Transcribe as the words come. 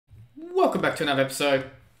Welcome back to another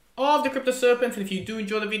episode of the Crypto Serpent, and if you do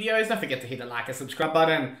enjoy the videos, don't forget to hit the like and subscribe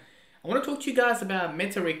button. I want to talk to you guys about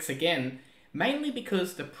Metarix again, mainly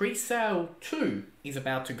because the pre-sale 2 is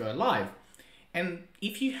about to go live. And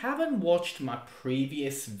if you haven't watched my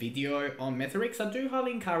previous video on Metarix, I do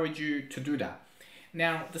highly encourage you to do that.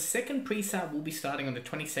 Now, the second pre-sale will be starting on the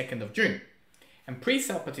 22nd of June. And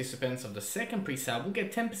pre-sale participants of the second pre-sale will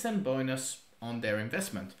get 10% bonus on their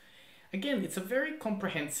investment. Again, it's a very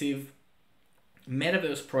comprehensive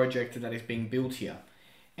metaverse project that is being built here.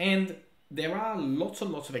 And there are lots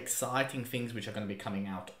and lots of exciting things which are going to be coming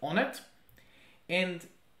out on it. And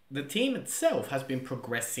the team itself has been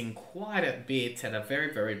progressing quite a bit at a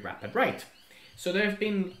very, very rapid rate. So there have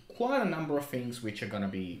been quite a number of things which are going to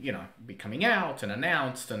be, be coming out and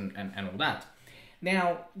announced and all that.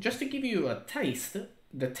 Now, just to give you a taste,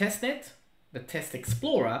 the testnet, the test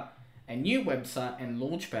explorer, a new website and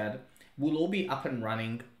launchpad will all be up and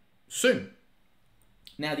running soon.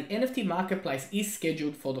 Now, the NFT marketplace is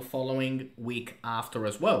scheduled for the following week after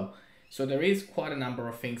as well. So there is quite a number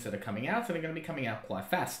of things that are coming out, and they're going to be coming out quite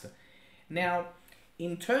fast. Now,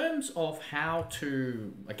 in terms of how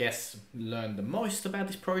to, learn the most about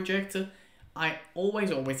this project, I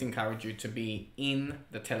always encourage you to be in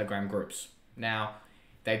the Telegram groups. Now,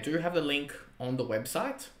 they do have the link on the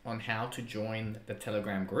website on how to join the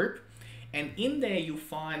Telegram group. And in there, you'll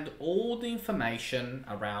find all the information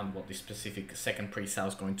around what this specific second pre-sale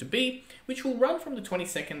is going to be, which will run from the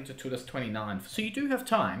 22nd to the 29th. So you do have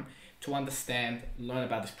time to understand, learn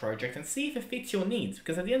about this project, and see if it fits your needs.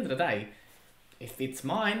 Because at the end of the day, if it fits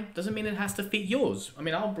mine, doesn't mean it has to fit yours. I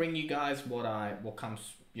mean, I'll bring you guys what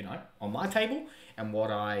comes, on my table and what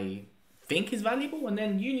I think is valuable, and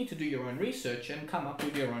then you need to do your own research and come up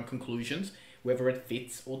with your own conclusions, whether it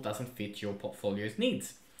fits or doesn't fit your portfolio's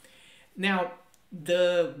needs. Now,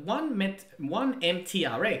 the one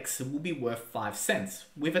MTRX will be worth 5 cents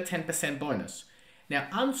with a 10% bonus. Now,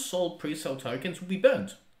 unsold pre-sale tokens will be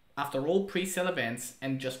burned after all pre-sale events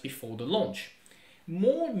and just before the launch.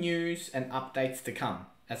 More news and updates to come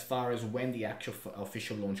as far as when the actual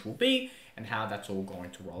official launch will be and how that's all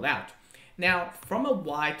going to roll out. Now, from a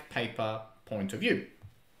white paper point of view,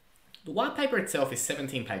 the white paper itself is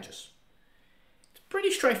 17 pages. It's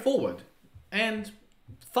pretty straightforward and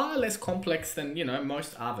far less complex than,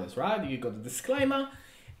 most others, right? You've got the disclaimer,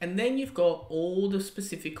 and then you've got all the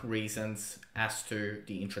specific reasons as to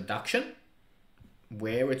the introduction,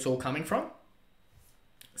 where it's all coming from,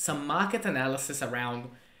 some market analysis around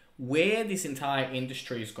where this entire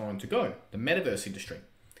industry is going to go, the metaverse industry,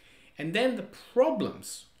 and then the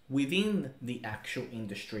problems within the actual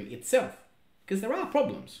industry itself. Because there are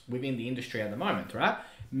problems within the industry at the moment, right?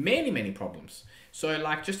 Many problems. So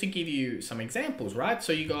just to give you some examples, right?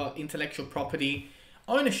 So you got intellectual property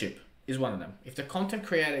ownership is one of them. If the content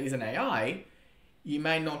creator is an AI, you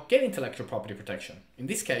may not get intellectual property protection. In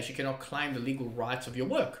this case, you cannot claim the legal rights of your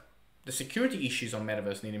work. The security issues on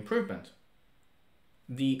Metaverse need improvement.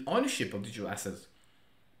 The ownership of digital assets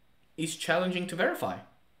is challenging to verify.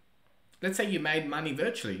 Let's say you made money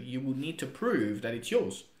virtually, you will need to prove that it's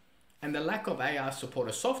yours. And the lack of AI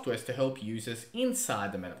supported softwares to help users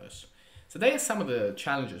inside the metaverse. So they are some of the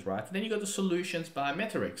challenges, right? And then you got the solutions by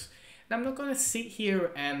Metarix. Now, I'm not going to sit here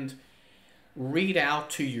and read out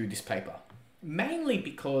to you this paper, mainly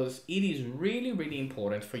because it is really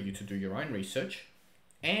important for you to do your own research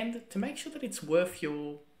and to make sure that it's worth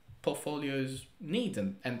your portfolio's needs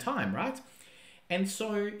and time, right? And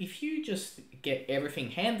so if you just get everything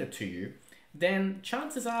handed to you, then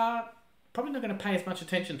chances are probably not going to pay as much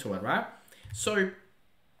attention to it, right? So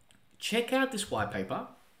check out this white paper.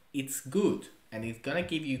 It's good, and it's going to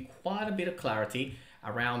give you quite a bit of clarity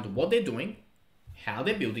around what they're doing, how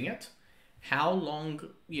they're building it, how long,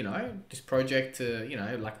 this project,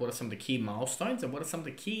 what are some of the key milestones and what are some of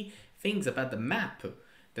the key things about the map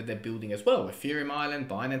that they're building as well. Ethereum Island,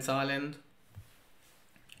 Binance Island,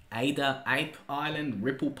 Ada Ape Island,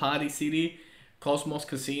 Ripple Party City, Cosmos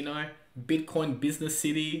Casino, Bitcoin Business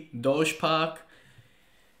City, Doge Park.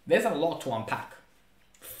 There's a lot to unpack.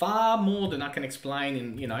 Far more than I can explain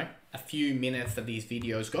in, a few minutes that these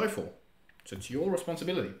videos go for. So it's your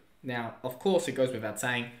responsibility. Now, of course, it goes without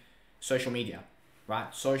saying, social media,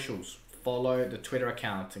 right? Socials. Follow the Twitter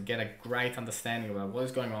account and get a great understanding about what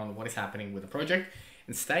is going on, what is happening with the project,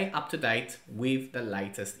 and stay up to date with the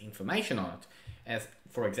latest information on it. As,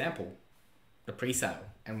 for example, the pre-sale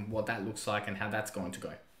and what that looks like and how that's going to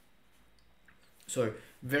go. So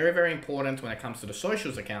very important when it comes to the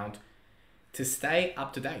socials account to stay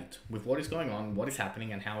up to date with what is going on, what is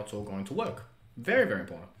happening, and how it's all going to work. Very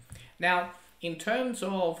important. Now, in terms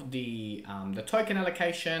of the token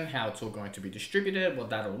allocation, how it's all going to be distributed, what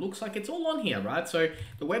that all looks like, it's all on here, right? So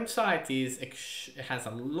the website has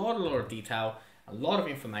a lot of detail, a lot of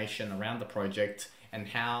information around the project and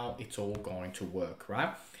how it's all going to work,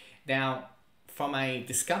 right? Now, from a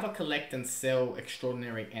discover, collect, and sell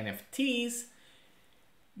extraordinary NFTs,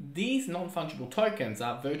 these non-fungible tokens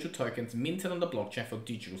are virtual tokens minted on the blockchain for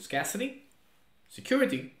digital scarcity,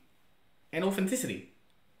 security, and authenticity.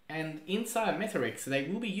 And inside Metarix, they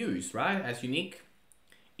will be used, right, as unique,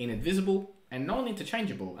 indivisible, and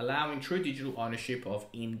non-interchangeable, allowing true digital ownership of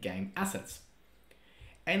in-game assets.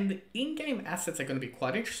 And the in-game assets are going to be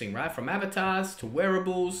quite interesting, right? From avatars to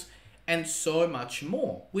wearables and so much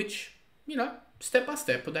more, which, you know, step by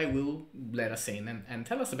step, they will let us in and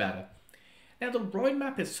tell us about it. Now, the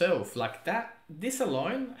roadmap itself, like that, this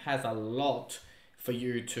alone has a lot for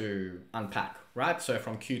you to unpack, right? So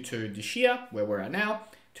from Q2 this year, where we're at now,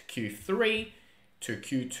 to Q3, to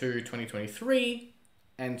Q2 2023,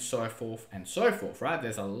 and so forth, right?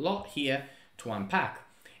 There's a lot here to unpack.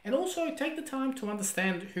 And also take the time to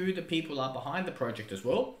understand who the people are behind the project as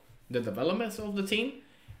well, the developers of the team,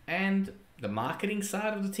 and the marketing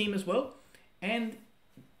side of the team as well. And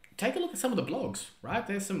take a look at some of the blogs, right?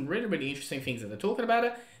 There's some really interesting things that they're talking about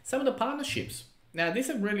it. Some of the partnerships. Now, these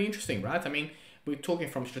are really interesting, right? I mean, we're talking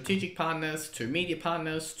from strategic partners to media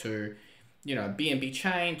partners to, you know, BNB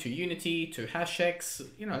Chain to Unity to HashX.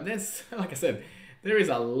 You know, there's, like I said, there is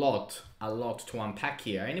a lot to unpack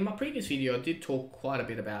here. And in my previous video, I did talk quite a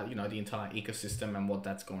bit about, you know, the entire ecosystem and what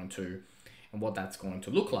that's going to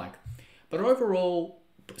look like. But overall,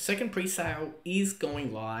 second pre-sale is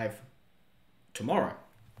going live tomorrow.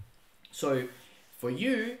 So for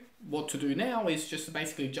you, what to do now is just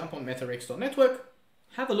basically jump on metarix.network,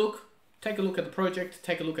 have a look, take a look at the project,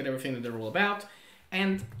 take a look at everything that they're all about,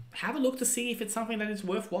 and have a look to see if it's something that is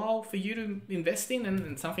worthwhile for you to invest in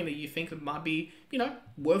and something that you think it might be, you know,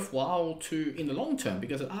 worthwhile to in the long term.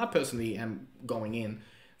 Because I personally am going in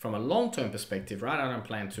from a long-term perspective, right? I don't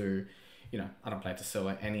plan to sell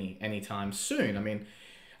it anytime soon. I mean,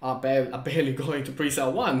 I'm barely going to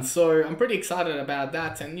pre-sale one, so I'm pretty excited about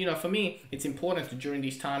that. And, you know, for me, it's important to, during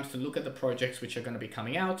these times, to look at the projects which are going to be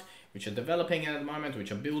coming out, which are developing at the moment,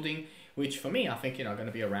 which are building, which for me, I think, you know, are going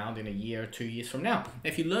to be around in a year or 2 years from now.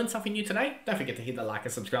 If you learned something new today, don't forget to hit the like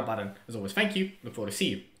and subscribe button. As always, thank you. Look forward to see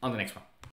you on the next one.